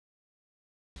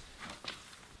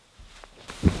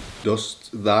Dost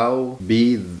thou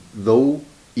be thou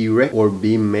erect or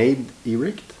be made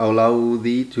erect? Allow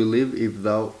thee to live if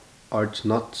thou art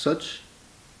not such?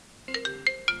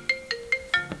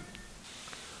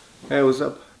 Hey, what's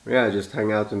up? Yeah, just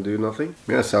hang out and do nothing.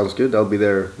 Yeah, sounds good. I'll be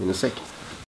there in a sec.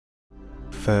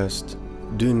 First,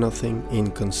 do nothing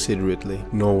inconsiderately,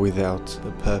 nor without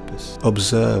a purpose.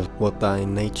 Observe what thy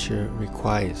nature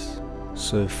requires,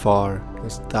 so far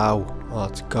as thou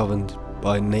art governed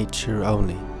by nature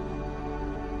only.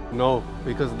 No,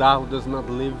 because thou does not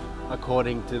live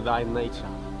according to thy nature.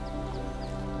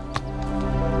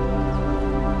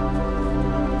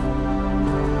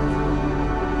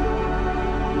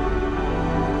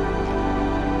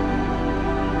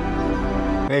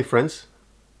 Hey friends,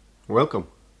 welcome.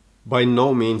 By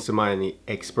no means am I any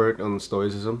expert on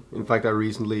Stoicism. In fact, I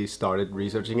recently started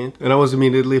researching it and I was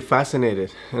immediately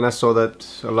fascinated. And I saw that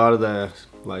a lot of the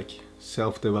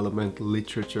self-development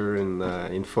literature and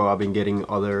info I've been getting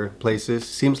other places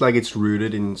seems like it's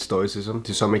rooted in Stoicism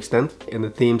to some extent. And the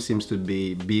theme seems to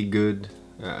be good,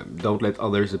 don't let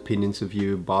others' opinions of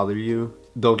you bother you.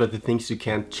 Don't let the things you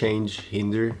can't change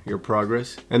hinder your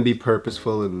progress, and be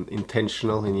purposeful and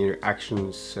intentional in your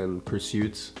actions and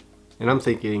pursuits. And I'm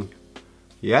thinking,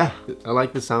 yeah, I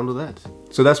like the sound of that.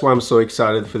 So that's why I'm so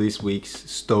excited for this week's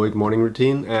Stoic morning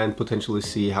routine and potentially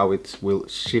see how it will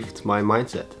shift my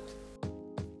mindset.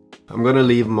 I'm gonna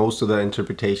leave most of the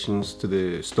interpretations to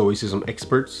the Stoicism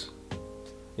experts,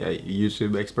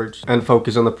 YouTube experts, and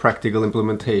focus on the practical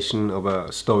implementation of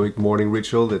a Stoic morning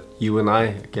ritual that you and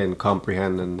I can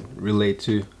comprehend and relate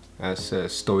to as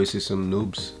Stoicism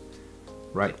noobs,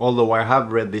 right? Although I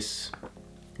have read this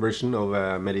version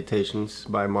of Meditations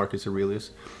by Marcus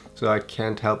Aurelius, so I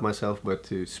can't help myself but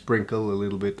to sprinkle a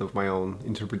little bit of my own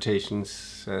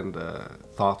interpretations and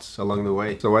thoughts along the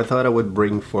way. So I thought I would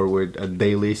bring forward a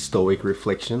daily Stoic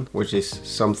reflection, which is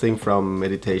something from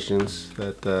Meditations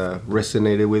that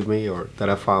resonated with me or that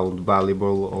I found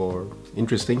valuable or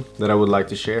interesting that I would like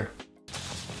to share.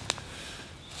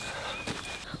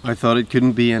 I thought it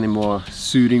couldn't be any more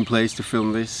suiting place to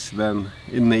film this than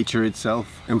in nature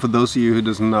itself. And for those of you who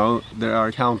doesn't know, there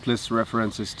are countless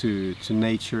references to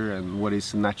nature and what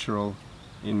is natural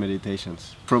in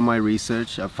meditations. From my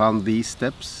research, I found these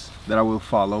steps that I will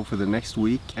follow for the next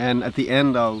week. And at the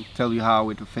end, I'll tell you how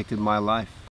it affected my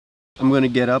life. I'm going to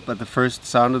get up at the first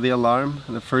sound of the alarm,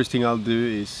 and the first thing I'll do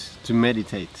is to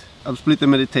meditate. I've split the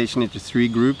meditation into 3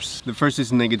 groups. The first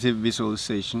is negative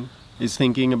visualization. Is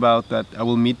thinking about that I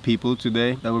will meet people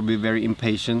today that will be very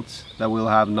impatient, that will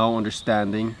have no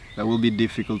understanding, that will be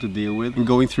difficult to deal with. And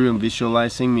going through and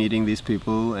visualizing meeting these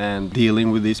people and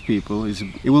dealing with these people,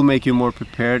 it will make you more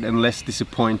prepared and less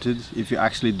disappointed if you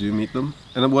actually do meet them.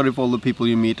 And then what if all the people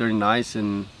you meet are nice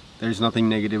and there's nothing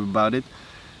negative about it?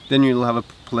 Then you'll have a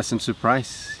pleasant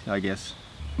surprise, I guess.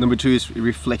 Number 2 is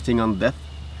reflecting on death.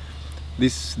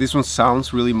 This one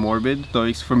sounds really morbid.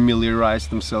 Stoics familiarize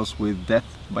themselves with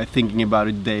death by thinking about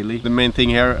it daily. The main thing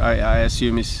here, I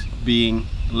assume, is being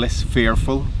less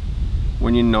fearful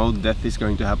when you know death is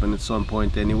going to happen at some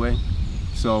point anyway.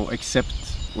 So accept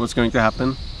what's going to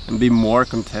happen and be more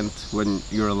content when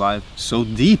you're alive. So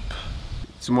deep!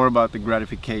 It's more about the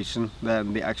gratification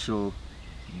than the actual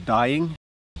dying.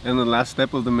 And the last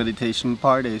step of the meditation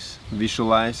part is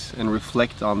visualize and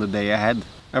reflect on the day ahead.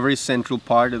 A very central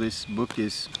part of this book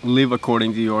is live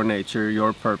according to your nature,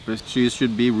 your purpose. So you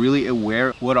should be really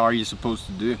aware, what are you supposed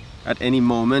to do? At any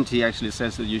moment he actually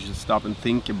says that you should stop and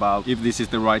think about if this is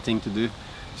the right thing to do.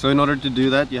 So in order to do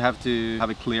that you have to have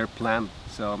a clear plan.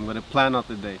 So I'm going to plan out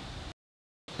the day.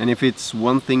 And if it's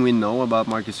one thing we know about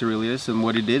Marcus Aurelius and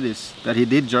what he did is that he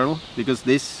did journal, because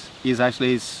this is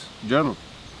actually his journal.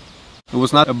 It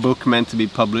was not a book meant to be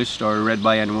published or read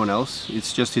by anyone else,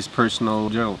 it's just his personal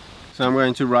journal. So I'm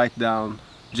going to write down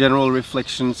general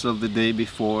reflections of the day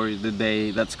before the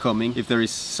day that's coming, if there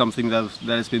is something that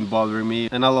has been bothering me.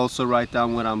 And I'll also write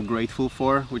down what I'm grateful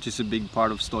for, which is a big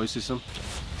part of Stoicism.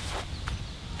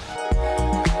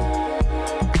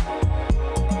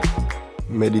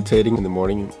 Meditating in the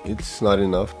morning, it's not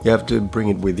enough. You have to bring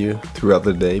it with you throughout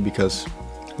the day, because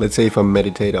let's say if I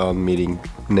meditate on meeting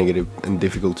negative and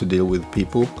difficult to deal with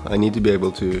people, I need to be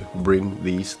able to bring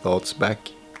these thoughts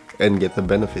back and get the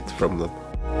benefit from them.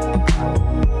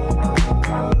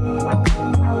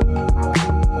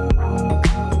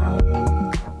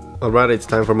 Alright, it's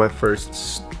time for my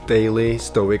first daily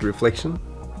Stoic reflection.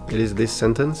 It is this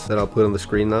sentence that I'll put on the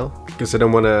screen now, because I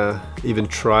don't want to even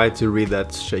try to read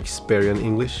that Shakespearean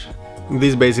English.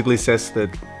 This basically says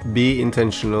that Be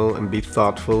intentional and be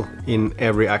thoughtful in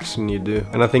every action you do.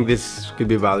 And I think this could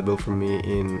be valuable for me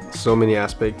in so many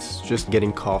aspects. Just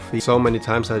getting coffee. So many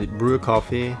times I brew a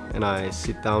coffee and I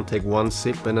sit down, take one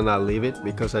sip, and then I leave it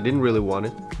because I didn't really want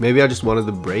it. Maybe I just wanted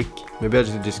the break. Maybe I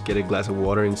should just get a glass of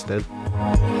water instead.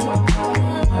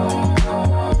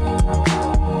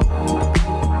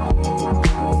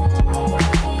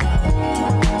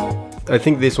 I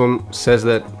think this one says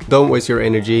that don't waste your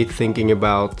energy thinking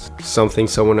about something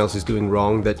someone else is doing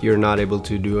wrong that you're not able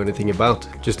to do anything about.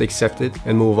 Just accept it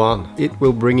and move on. It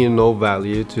will bring you no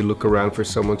value to look around for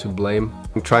someone to blame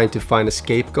and trying to find a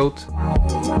scapegoat.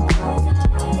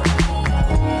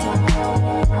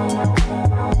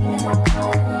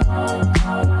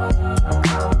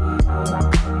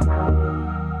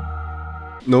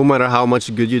 No matter how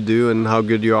much good you do and how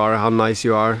good you are, how nice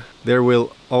you are, there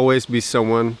will always be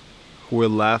someone who will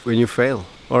laugh when you fail.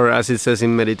 Or as it says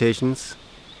in meditations,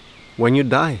 when you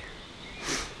die.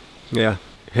 Yeah,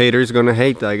 haters gonna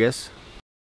hate, I guess.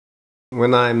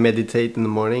 When I meditate in the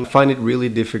morning, I find it really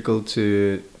difficult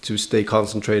to stay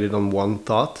concentrated on one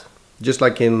thought. Just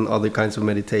like in other kinds of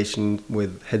meditation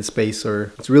with headspace,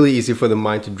 or it's really easy for the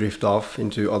mind to drift off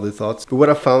into other thoughts. But what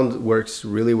I found works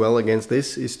really well against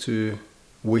this is to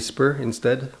whisper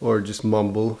instead, or just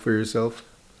mumble for yourself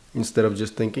instead of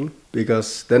just thinking,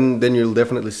 because then you'll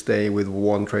definitely stay with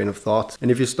one train of thought. And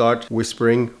if you start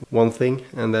whispering one thing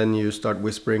and then you start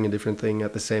whispering a different thing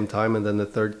at the same time and then the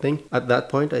third thing, at that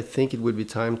point I think it would be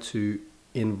time to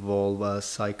involve a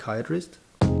psychiatrist.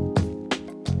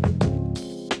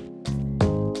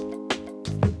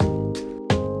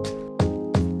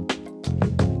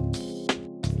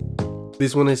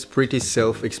 This one is pretty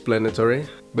self-explanatory,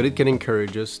 but it can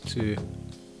encourage us to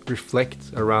reflect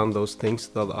around those things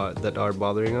that are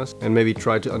bothering us and maybe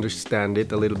try to understand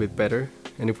it a little bit better.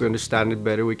 And if we understand it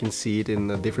better, we can see it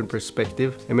in a different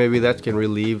perspective, and maybe that can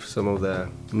relieve some of the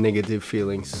negative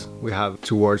feelings we have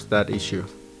towards that issue.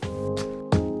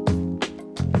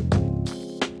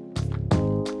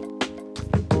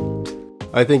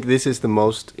 I think this is the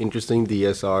most interesting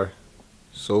DSR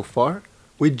so far.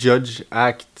 We judge,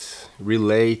 act,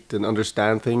 relate and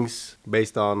understand things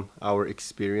based on our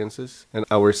experiences, and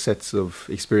our sets of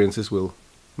experiences will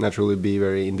naturally be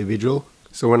very individual.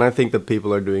 So when I think that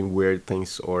people are doing weird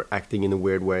things or acting in a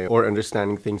weird way or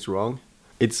understanding things wrong,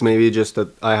 it's maybe just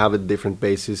that I have a different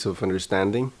basis of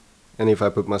understanding, and if I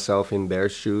put myself in their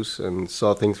shoes and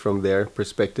saw things from their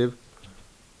perspective,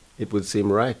 it would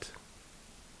seem right.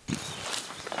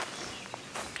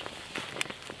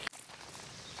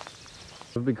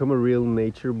 I've become a real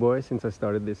nature boy since I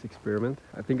started this experiment.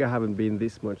 I think I haven't been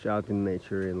this much out in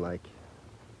nature in like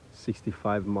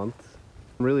 65 months.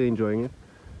 I'm really enjoying it.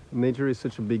 Nature is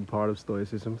such a big part of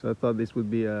Stoicism, so I thought this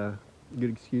would be a good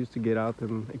excuse to get out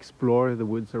and explore the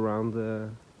woods around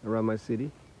my city.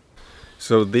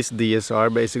 So this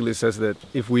DSR basically says that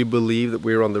if we believe that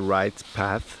we're on the right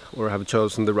path or have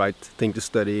chosen the right thing to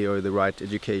study or the right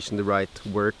education, the right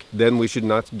work, then we should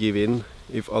not give in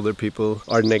if other people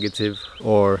are negative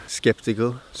or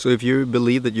skeptical. So if you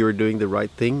believe that you're doing the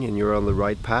right thing and you're on the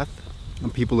right path,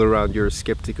 and people around you are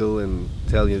skeptical and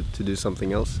tell you to do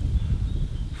something else,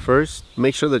 first,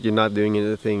 make sure that you're not doing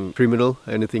anything criminal,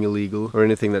 anything illegal, or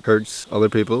anything that hurts other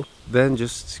people. Then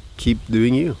just keep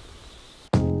doing you.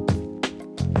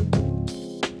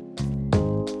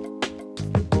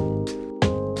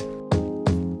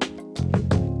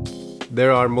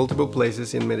 There are multiple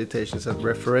places in meditations that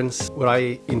reference what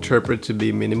I interpret to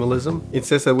be minimalism. It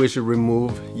says that we should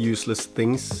remove useless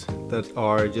things that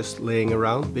are just laying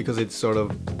around because it's sort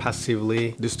of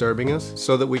passively disturbing us,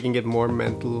 so that we can get more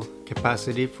mental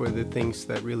capacity for the things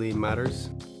that really matters.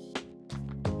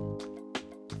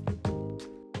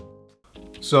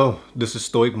 So, does a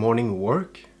stoic morning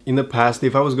work? In the past,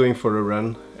 if I was going for a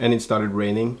run and it started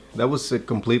raining, that was a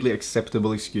completely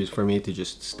acceptable excuse for me to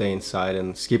just stay inside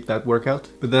and skip that workout.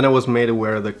 But then I was made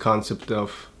aware of the concept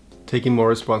of taking more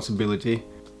responsibility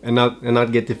and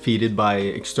not get defeated by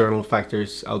external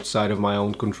factors outside of my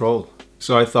own control.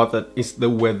 So I thought that, is the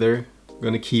weather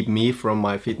gonna keep me from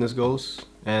my fitness goals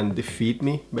and defeat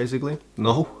me, basically?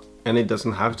 No, and it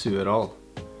doesn't have to at all.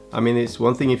 I mean, it's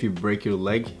one thing if you break your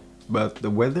leg, but the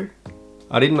weather?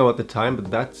 I didn't know at the time, but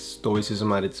that's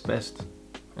Stoicism at its best,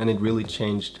 and it really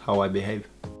changed how I behave.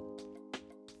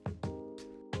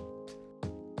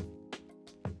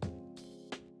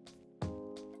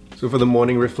 So for the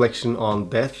morning reflection on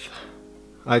death,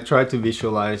 I tried to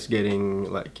visualize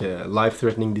getting like a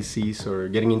life-threatening disease or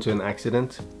getting into an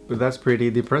accident, but that's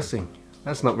pretty depressing.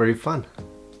 That's not very fun.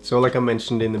 So like I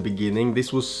mentioned in the beginning,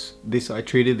 I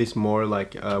treated this more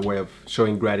like a way of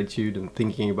showing gratitude and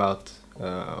thinking about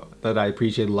that I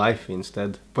appreciate life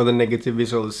instead. For the negative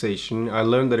visualization, I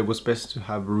learned that it was best to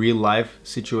have real life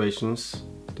situations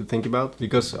to think about,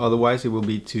 because otherwise it will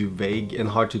be too vague and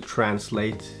hard to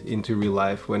translate into real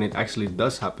life when it actually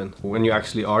does happen, when you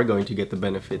actually are going to get the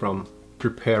benefit from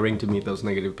preparing to meet those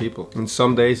negative people. And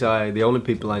some days the only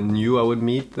people I knew I would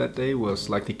meet that day was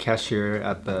like the cashier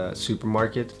at the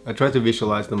supermarket. I tried to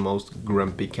visualize the most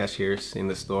grumpy cashiers in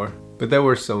the store, but they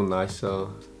were so nice,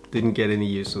 so didn't get any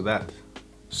use of that.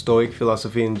 Stoic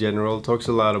philosophy in general talks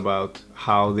a lot about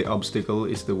how the obstacle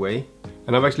is the way.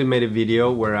 And I've actually made a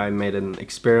video where I made an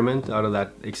experiment out of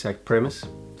that exact premise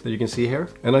that you can see here.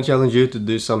 And I challenge you to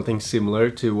do something similar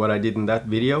to what I did in that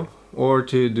video, or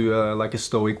to do like a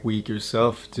stoic week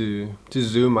yourself, to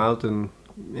zoom out and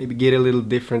maybe get a little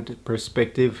different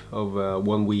perspective of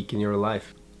 1 week in your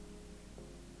life.